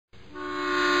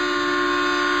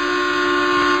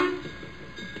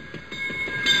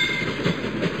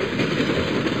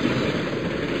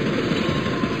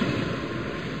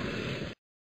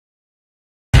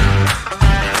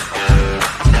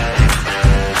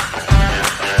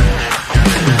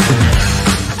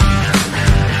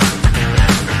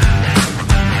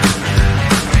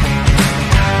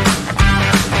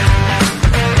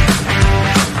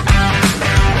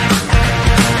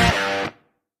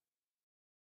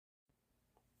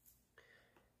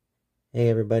Hey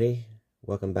everybody,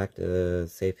 welcome back to the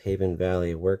Safe Haven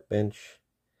Valley Workbench.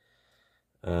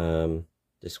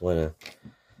 Just want to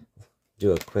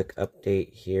do a quick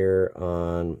update here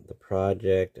on the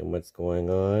project and what's going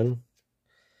on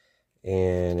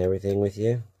and everything with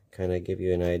you. Kind of give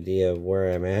you an idea of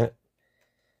where I'm at.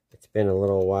 It's been a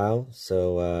little while,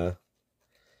 so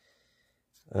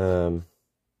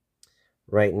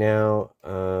right now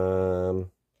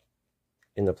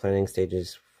in the planning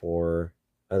stages for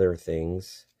other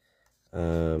things.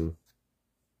 Here's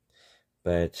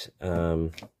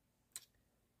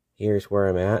where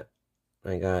I'm at.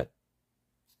 I got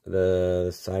the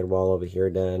sidewall over here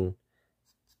done.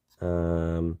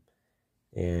 And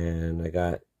I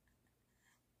got,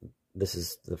 this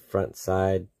is the front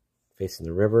side facing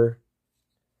the river,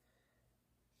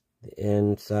 the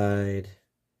inside,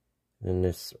 and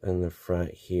this in the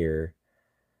front here.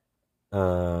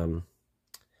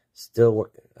 Still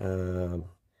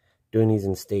doing these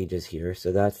in stages here.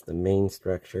 So that's the main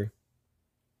structure.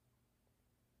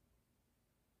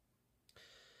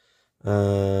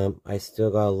 I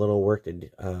still got a little work to do.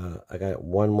 I got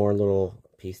one more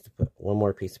piece to put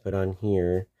on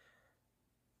here,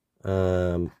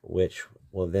 which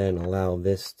will then allow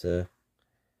this to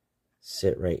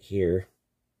sit right here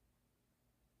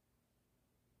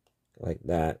like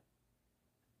that.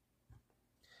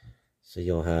 So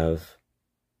you'll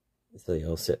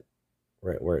sit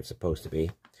right where it's supposed to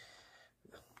be.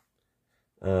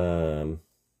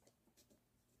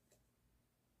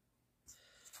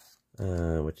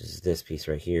 Which is this piece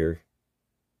right here.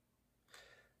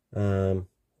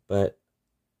 But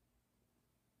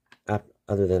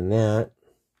other than that,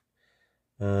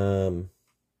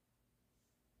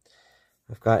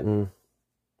 I've gotten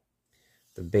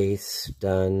the base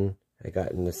done. I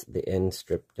gotten the end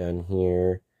strip done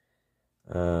here.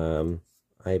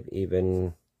 I've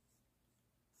even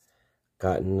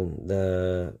gotten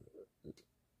the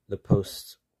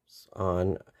posts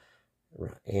on,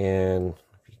 and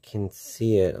if you can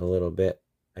see it a little bit,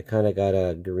 I kind of got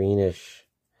a greenish.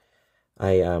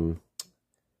 I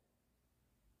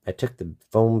took the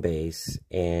foam base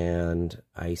and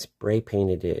I spray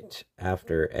painted it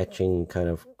after etching kind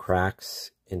of cracks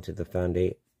into the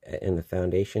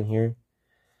foundation here.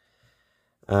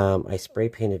 I spray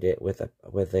painted it with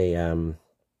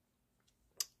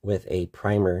a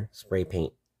primer spray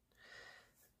paint.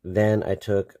 Then I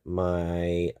took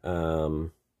my I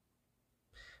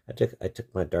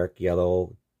took my dark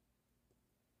yellow,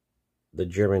 the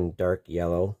German dark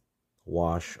yellow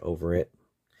wash over it,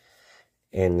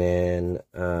 and then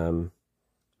I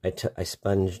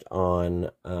sponged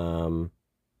on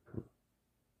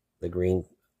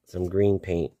some green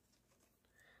paint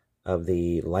of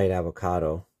the light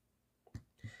avocado,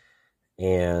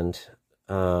 and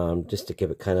just to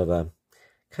give it kind of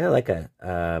like a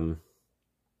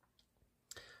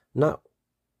not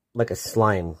like a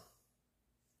slime,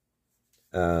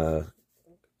 a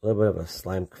little bit of a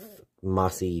slime,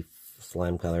 mossy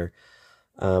slime color.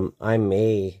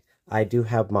 I do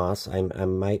have moss. I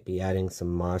might be adding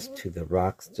some moss to the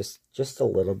rocks, just a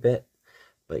little bit,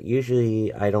 but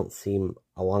usually I don't see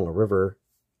along a river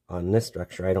on this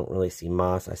structure. I don't really see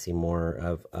moss. I see more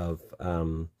of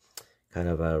kind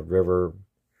of a river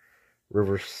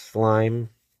slime.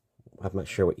 I'm not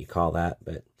sure what you call that,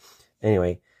 but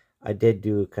anyway, I did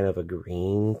do kind of a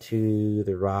green to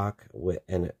the rock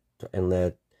and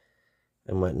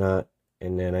whatnot,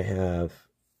 and then I have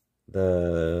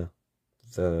the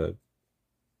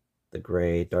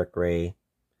gray, dark gray,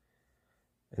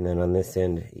 and then on this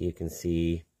end you can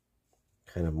see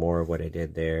kind of more of what I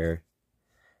did there.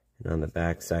 And on the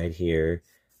back side here,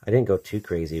 I didn't go too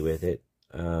crazy with it,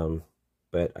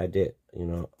 but I did,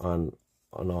 on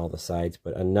all the sides,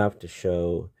 but enough to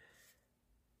show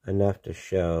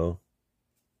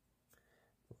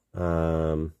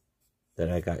that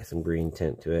I got some green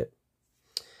tint to it.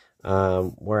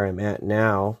 Where I'm at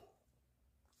now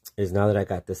is, now that I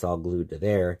got this all glued to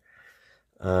there,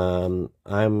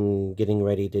 I'm getting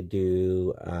ready to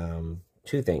do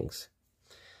two things.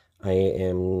 I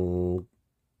am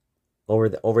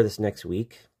over this next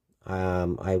week.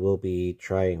 I will be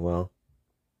trying, well,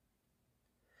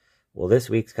 this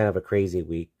week's kind of a crazy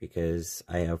week because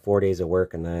I have 4 days of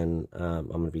work, and then I'm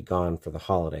going to be gone for the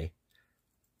holiday.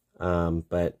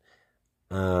 But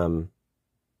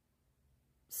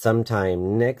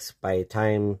sometime by the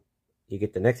time you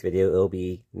get the next video, it'll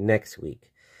be next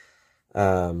week.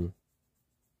 And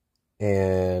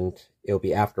it'll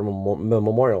be after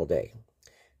Memorial Day.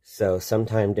 So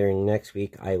sometime during next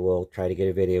week, I will try to get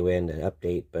a video in to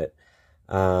update, but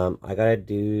I gotta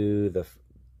do the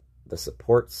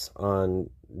supports on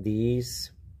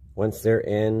these once they're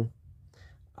in,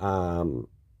 we'll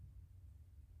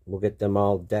get them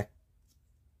all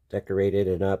decorated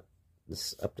and up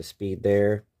to speed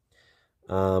there.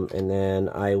 And then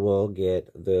I will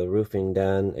get the roofing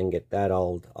done and get that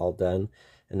all done.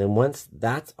 And then once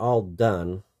that's all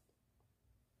done,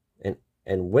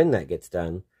 and when that gets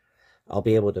done, I'll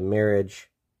be able to marriage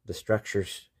the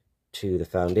structures to the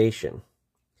foundation.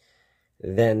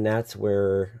 Then that's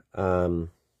where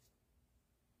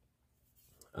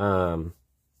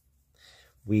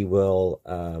we will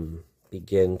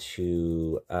begin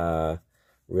to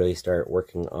really start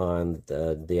working on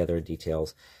the other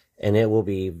details. And it will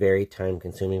be very time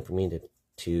consuming for me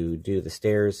to do the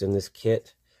stairs in this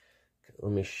kit.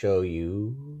 Let me show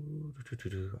you.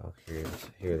 Oh,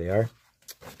 here they are.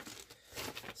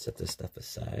 Set this stuff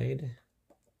aside.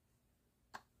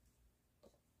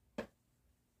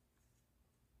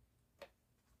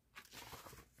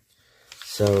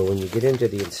 So when you get into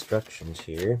the instructions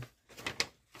here,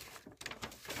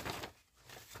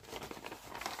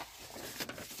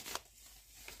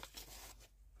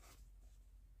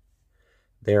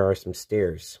 there are some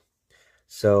stairs.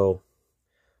 So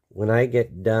when I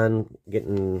get done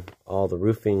getting all the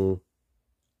roofing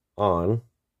on,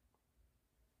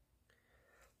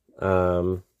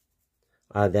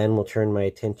 I then will turn my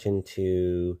attention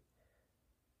to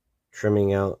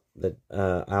trimming out the,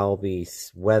 I'll be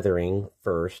weathering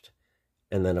first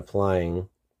and then applying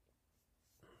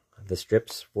the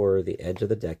strips for the edge of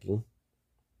the decking.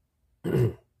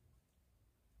 And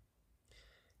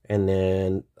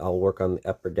then I'll work on the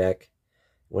upper deck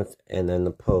and then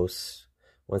the posts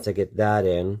once I get that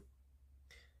in.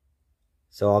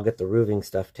 So I'll get the roofing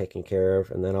stuff taken care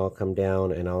of, and then I'll come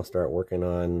down and I'll start working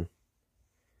on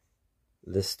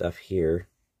this stuff here,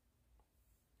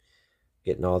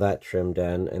 getting all that trimmed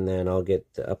done, and then I'll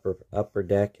get the upper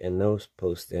deck and those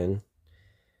posts in,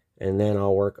 and then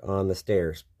I'll work on the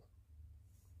stairs.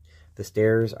 The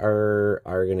stairs are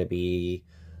going to be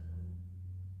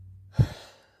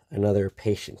another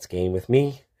patience game with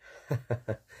me.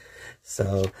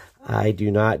 So I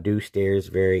do not do stairs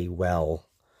very well.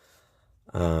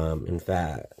 In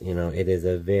fact, you know, it is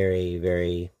a very,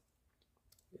 very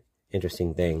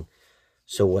interesting thing.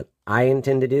 So what I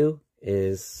intend to do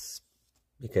is,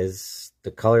 because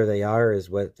the color they are is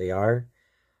what they are,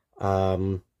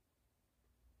 I'm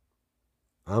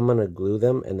gonna glue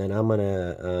them, and then I'm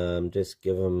gonna just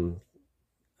give them.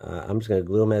 I'm just gonna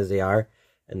glue them as they are,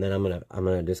 and then I'm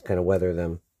gonna just kind of weather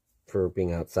them for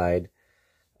being outside,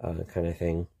 kind of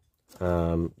thing,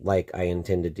 like I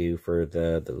intend to do for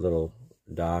the little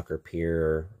dock or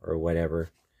pier or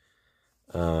whatever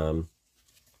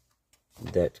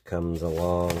that comes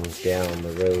along down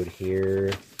the road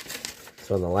here.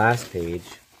 So on the last page,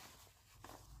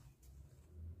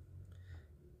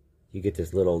 you get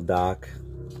this little dock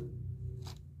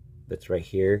that's right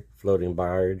here, floating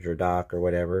barge or dock or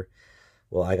whatever.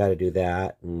 Well, I got to do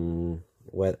that and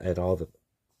wet at all the,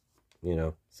 you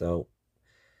know, so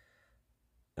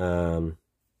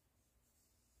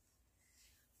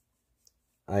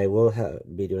I will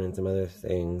be doing some other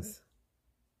things.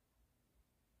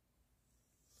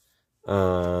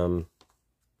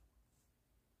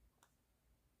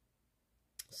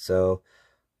 So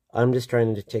I'm just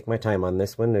trying to take my time on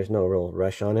this one. There's no real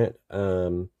rush on it.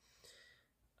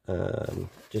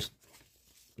 Just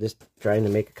trying to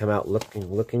make it come out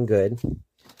looking good.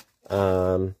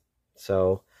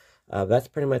 So that's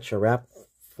pretty much a wrap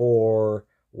for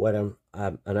what an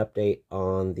update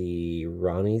on the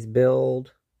ronnies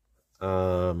build.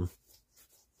 I'm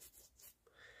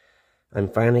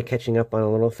finally catching up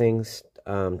on little things.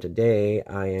 Today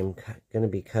I am going to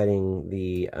be cutting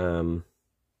the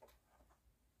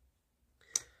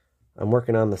I'm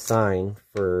working on the sign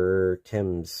for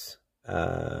Tim's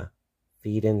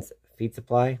feed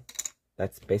supply.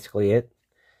 That's basically it.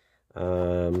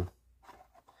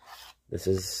 This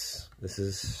is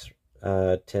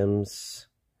Tim's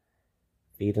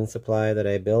feed and supply that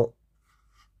I built.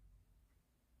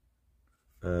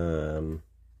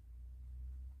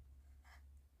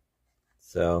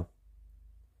 So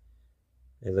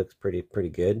it looks pretty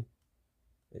good.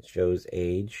 It shows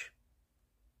age,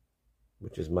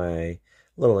 which is my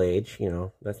little age, you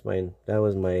know. That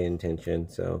was my intention.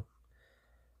 So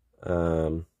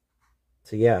so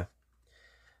yeah,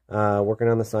 working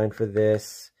on the sign for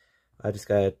this. I just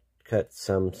gotta cut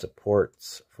some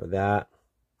supports for that,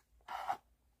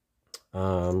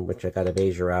 which I gotta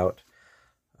bezier out.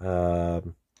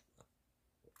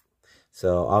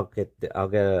 So I'll get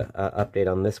a update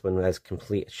on this one as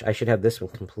complete. I should have this one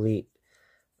complete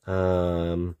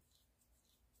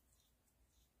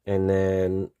and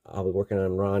then I'll be working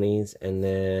on ronnies, and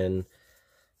then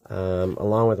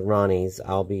along with ronnies,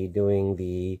 I'll be doing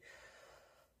the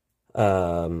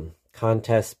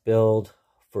contest build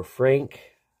for Frank.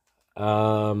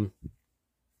 I've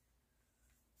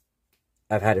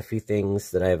had a few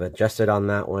things that I've adjusted on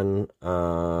that one.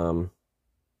 I'm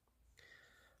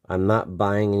not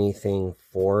buying anything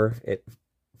for it.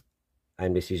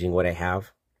 I'm just using what I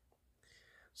have.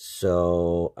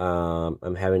 So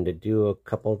I'm having to do a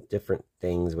couple different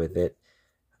things with it.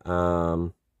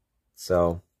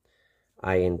 So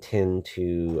I intend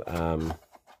to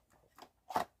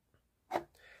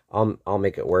I'll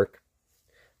make it work.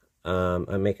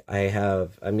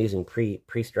 I'm using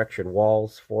pre-structured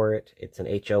walls for it. It's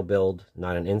an HO build,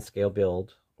 not an N-scale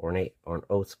build or an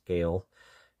O scale,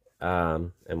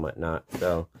 and whatnot.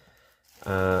 So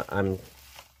I'm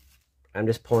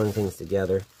just pulling things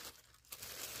together.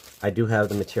 I do have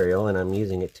the material, and I'm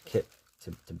using it to kit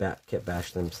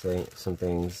bash some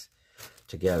things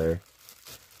together.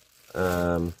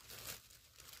 So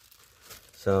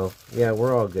yeah,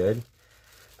 we're all good.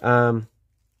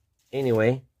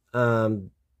 Anyway,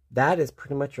 that is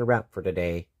pretty much a wrap for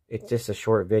today. It's just a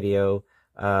short video.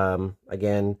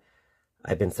 Again,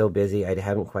 I've been so busy, I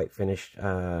haven't quite finished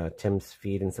Tim's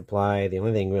feed and supply. The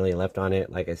only thing really left on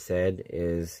it, like I said,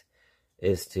 is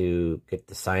to get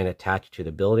the sign attached to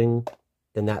the building.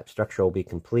 Then that structure will be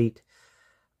complete.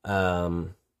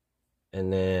 And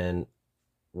then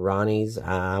Ronnie's,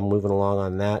 I'm moving along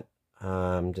on that.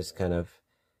 Just kind of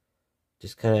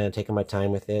taking my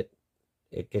time with it.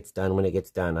 It gets done when it gets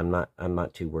done. I'm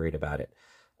not too worried about it.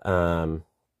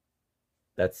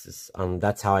 That's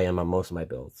how I am on most of my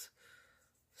builds.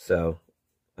 So,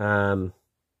 but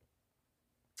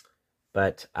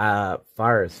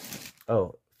far as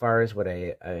what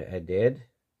I did,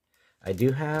 I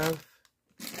do have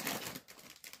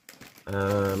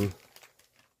I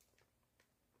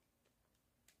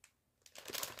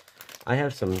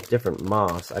have some different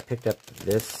moss. I picked up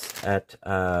this at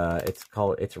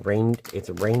it's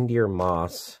reindeer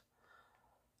moss.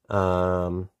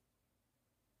 And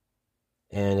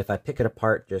if I pick it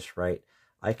apart just right,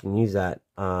 I can use that.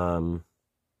 I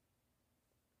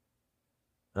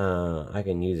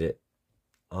can use it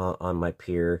on my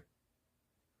pier.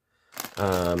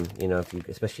 You know,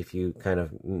 especially if you kind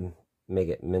of make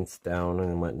it minced down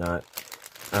and whatnot.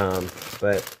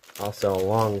 But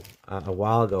also a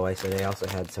while ago, I said I also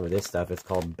had some of this stuff. It's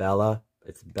called Bella.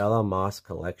 It's Bella Moss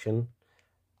Collection.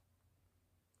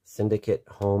 Syndicate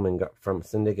Home and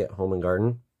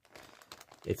Garden.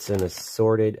 It's an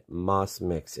assorted moss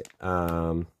mix.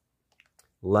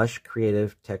 Lush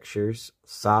creative textures,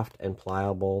 soft and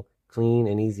pliable, clean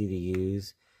and easy to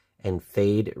use, and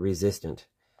fade resistant.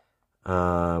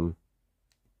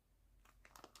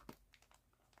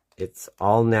 It's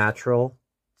all natural,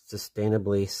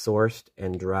 sustainably sourced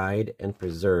and dried and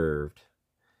preserved.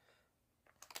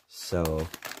 So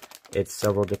it's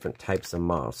several different types of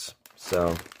moss.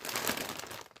 So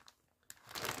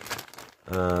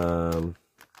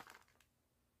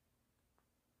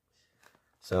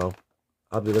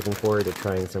I'll be looking forward to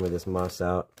trying some of this moss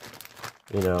out.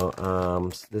 You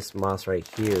know, this moss right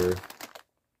here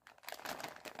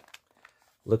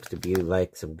looks to be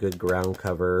like some good ground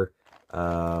cover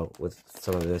with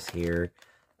some of this here.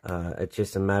 It's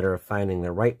just a matter of finding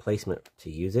the right placement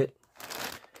to use it.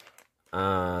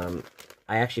 I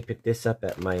actually picked this up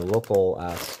at my local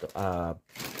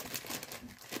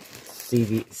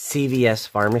CVS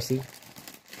pharmacy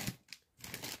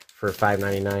for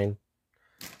 $5.99.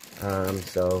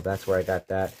 So that's where I got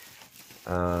that.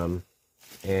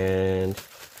 And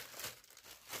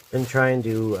been trying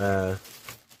to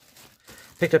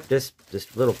picked up this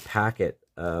little packet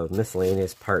of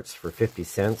miscellaneous parts for 50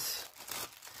 cents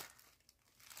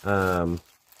at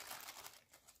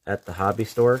the hobby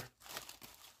store.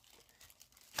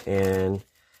 And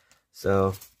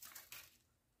so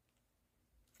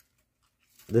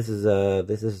these are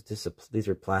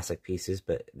plastic pieces,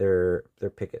 but they're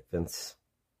picket fence.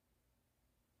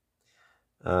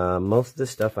 Most of the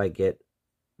stuff I get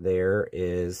there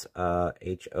is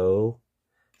HO.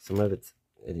 Some of it's,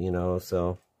 you know,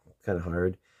 so kind of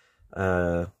hard.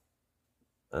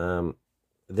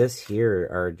 This here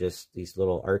are just these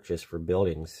little arches for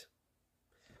buildings.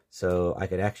 So I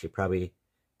could actually probably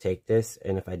take this,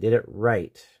 and if I did it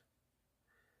right,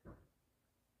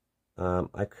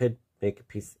 I could make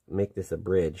this a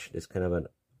bridge, this kind of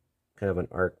an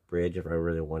arc bridge if I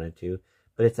really wanted to,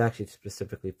 but it's actually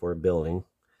specifically for a building.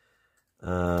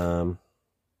 Not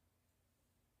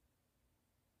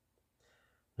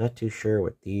too sure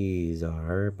what these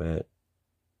are, but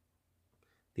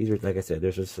These are, like I said,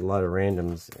 there's just a lot of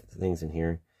random things in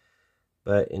here.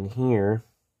 But in here,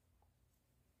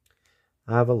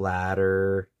 I have a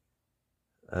ladder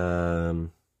that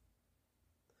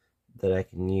I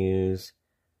can use.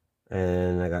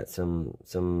 And I got some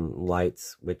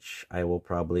lights, which I will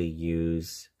probably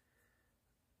use.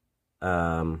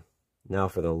 Now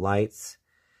for the lights,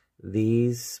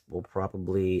 these will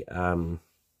probably, I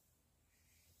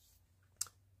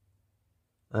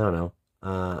don't know.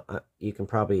 You can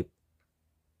probably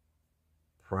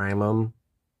prime them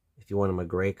if you want them a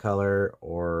gray color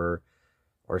or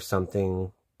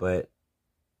something, but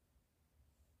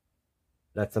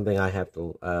that's something I have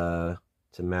to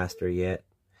master yet,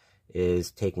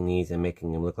 is taking these and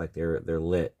making them look like they're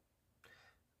lit.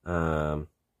 But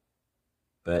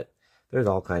there's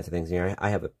all kinds of things here. I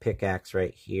have a pickaxe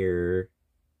right here,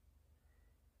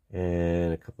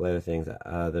 and a couple other things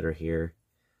that are here.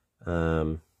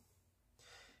 And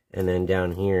then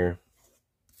down here,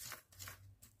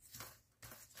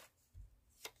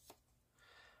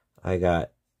 I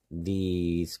got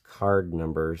these card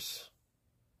numbers.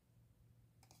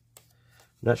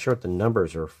 I'm not sure what the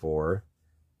numbers are for,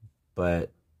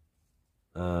 but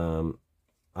I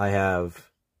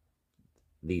have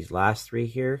these last three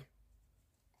here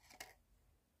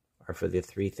are for the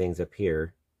three things up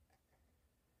here.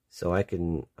 So I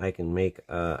can make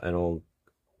an old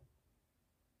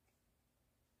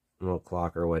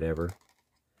clock or whatever.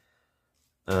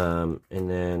 And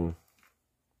then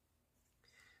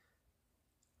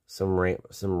some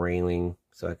railing,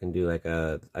 so I can do like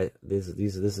this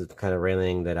is the kind of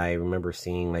railing that I remember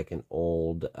seeing like in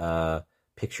old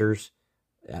pictures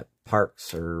at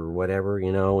parks or whatever,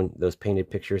 you know, and those painted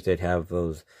pictures that have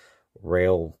those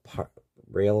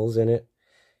rails in it.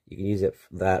 You can use it,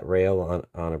 that rail,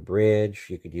 on a bridge.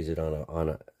 You could use it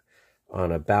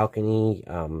on a balcony,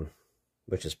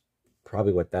 which is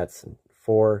probably what that's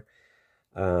for.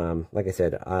 Like I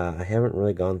said, I haven't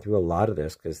really gone through a lot of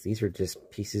this because these are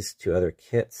just pieces to other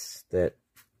kits that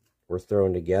were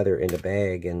thrown together in a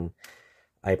bag and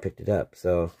I picked it up.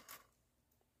 So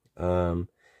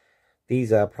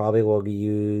these probably will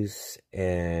use,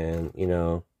 and you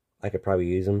know, I could probably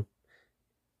use them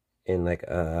in like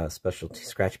specialty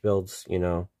scratch builds, you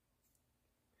know.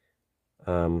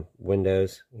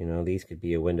 Windows, you know, these could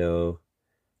be a window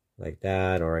like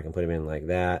that, or I can put them in like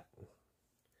that.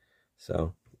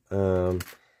 So, but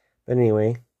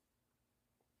anyway,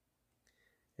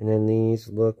 and then these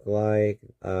look like,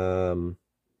 I'm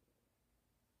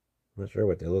not sure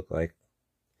what they look like.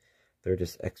 They're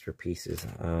just extra pieces.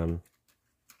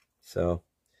 So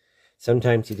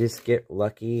sometimes you just get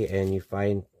lucky and you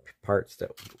find parts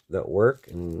that work,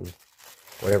 and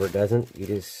whatever doesn't, you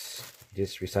just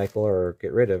recycle or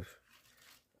get rid of.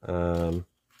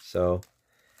 So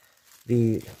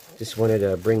just wanted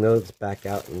to bring those back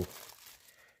out and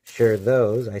share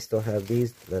those. I still have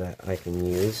these that I can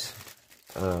use,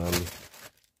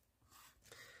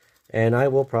 and I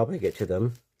will probably get to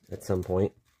them at some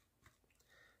point.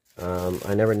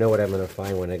 I never know what I'm going to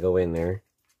find when I go in there.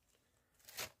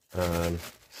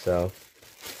 So,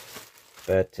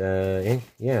 but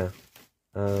yeah,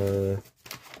 that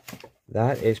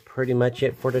is pretty much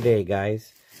it for today,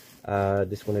 guys.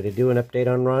 Just wanted to do an update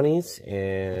on ronnies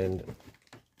and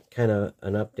kind of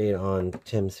an update on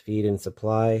Tim's feed and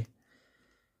supply.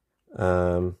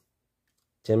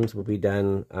 Tim's will be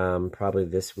done probably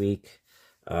this week.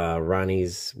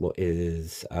 Ronnies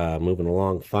is moving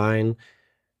along fine.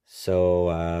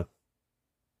 So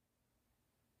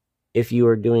if you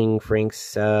are doing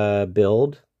Frank's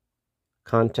build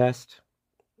contest,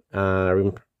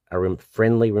 a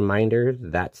friendly reminder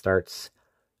that starts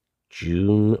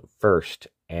June 1st,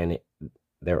 and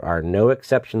there are no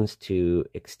exceptions to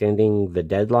extending the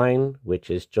deadline, which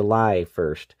is July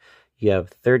 1st. You have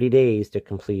 30 days to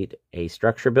complete a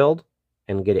structure build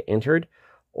and get it entered,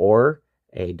 or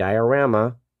a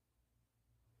diorama.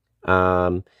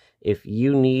 If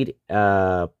you need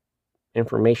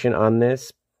information on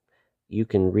this, you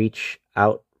can reach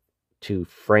out to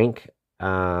Frank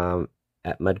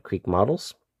at Mud Creek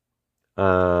Models.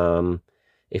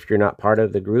 If you're not part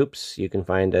of the groups, you can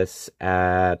find us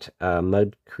at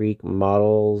Mud Creek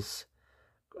Models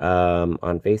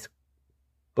on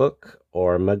Facebook,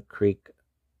 or Mud Creek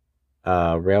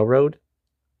Railroad,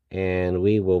 and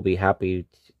we will be happy.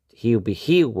 He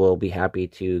will be happy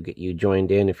to get you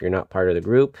joined in if you're not part of the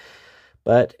group.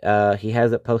 But he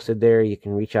has it posted there. You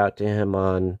can reach out to him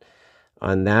on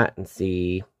that and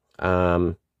see.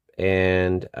 And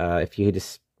if you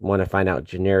just want to find out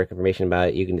generic information about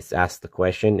it, you can just ask the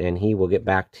question and he will get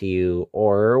back to you,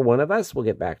 or one of us will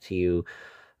get back to you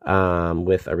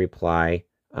with a reply.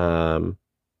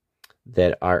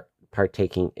 that are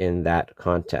partaking in that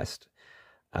contest.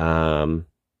 So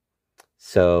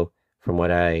from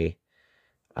what I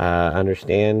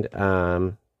understand,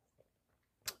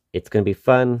 it's going to be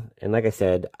fun. And like I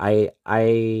said, I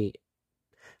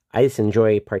just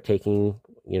enjoy partaking,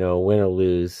 win or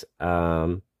lose,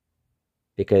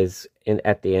 because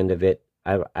at the end of it,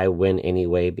 I win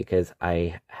anyway because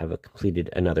I have completed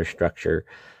another structure.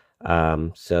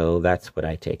 So that's what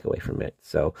I take away from it.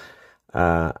 So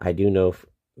I do know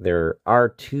there are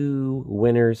 2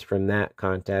 winners from that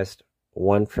contest,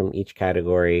 one from each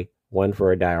category, one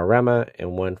for a diorama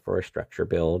and one for a structure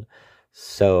build.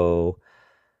 So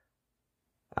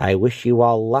I wish you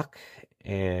all luck,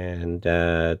 and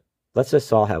let's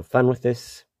just all have fun with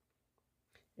this,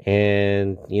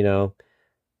 and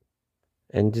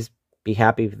and just be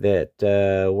happy that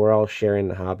we're all sharing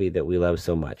the hobby that we love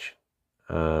so much.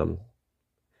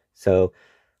 So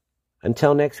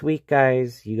until next week,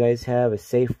 guys, you guys have a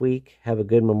safe week. Have a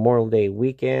good Memorial Day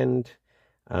weekend.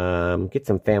 Get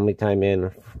some family time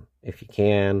in if you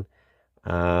can.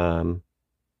 And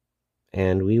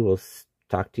we will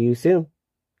talk to you soon.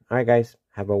 All right, guys.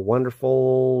 Have a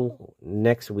wonderful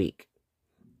next week.